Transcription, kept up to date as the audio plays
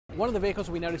One of the vehicles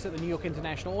we noticed at the New York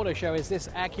International Auto Show is this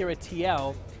Acura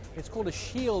TL. It's called a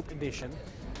S.H.I.E.L.D. edition.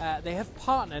 They have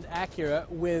partnered Acura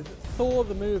with Thor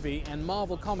the movie and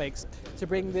Marvel Comics to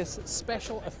bring this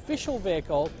special official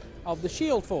vehicle of the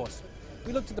S.H.I.E.L.D. force.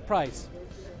 We looked at the price.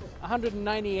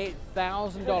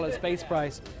 $198,000 base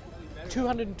price,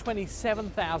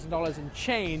 $227,000 in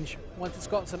change once it's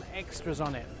got some extras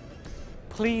on it.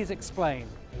 Please explain.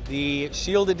 The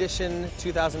S.H.I.E.L.D. Edition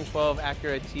 2012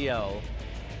 Acura TL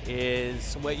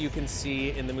is what you can see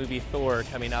in the movie Thor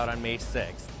coming out on May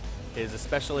 6th. It is a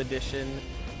special edition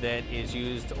that is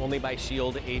used only by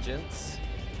S.H.I.E.L.D. agents.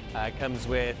 It comes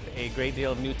with a great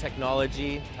deal of new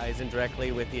technology, ties in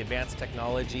directly with the advanced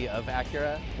technology of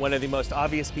Acura. One of the most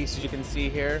obvious pieces you can see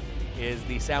here is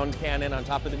the sound cannon on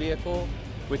top of the vehicle,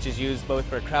 which is used both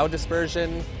for crowd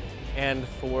dispersion and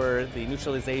for the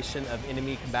neutralization of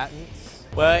enemy combatants.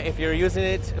 But if you're using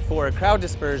it for crowd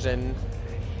dispersion,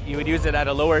 you would use it at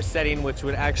a lower setting, which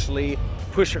would actually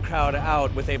push a crowd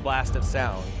out with a blast of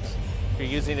sound. If you're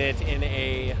using it in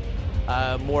a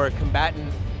more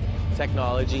combatant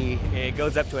technology, it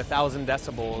goes up to 1,000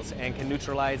 decibels and can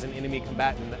neutralize an enemy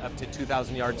combatant up to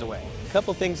 2,000 yards away. A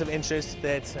couple things of interest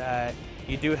that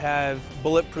you do have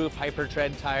bulletproof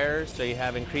hyper-tread tires, so you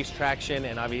have increased traction,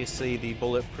 and obviously the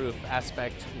bulletproof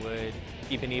aspect would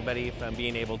keep anybody from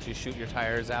being able to shoot your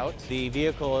tires out. The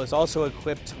vehicle is also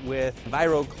equipped with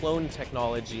viroclone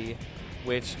technology,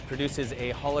 which produces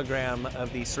a hologram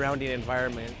of the surrounding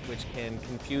environment, which can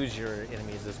confuse your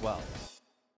enemies as well.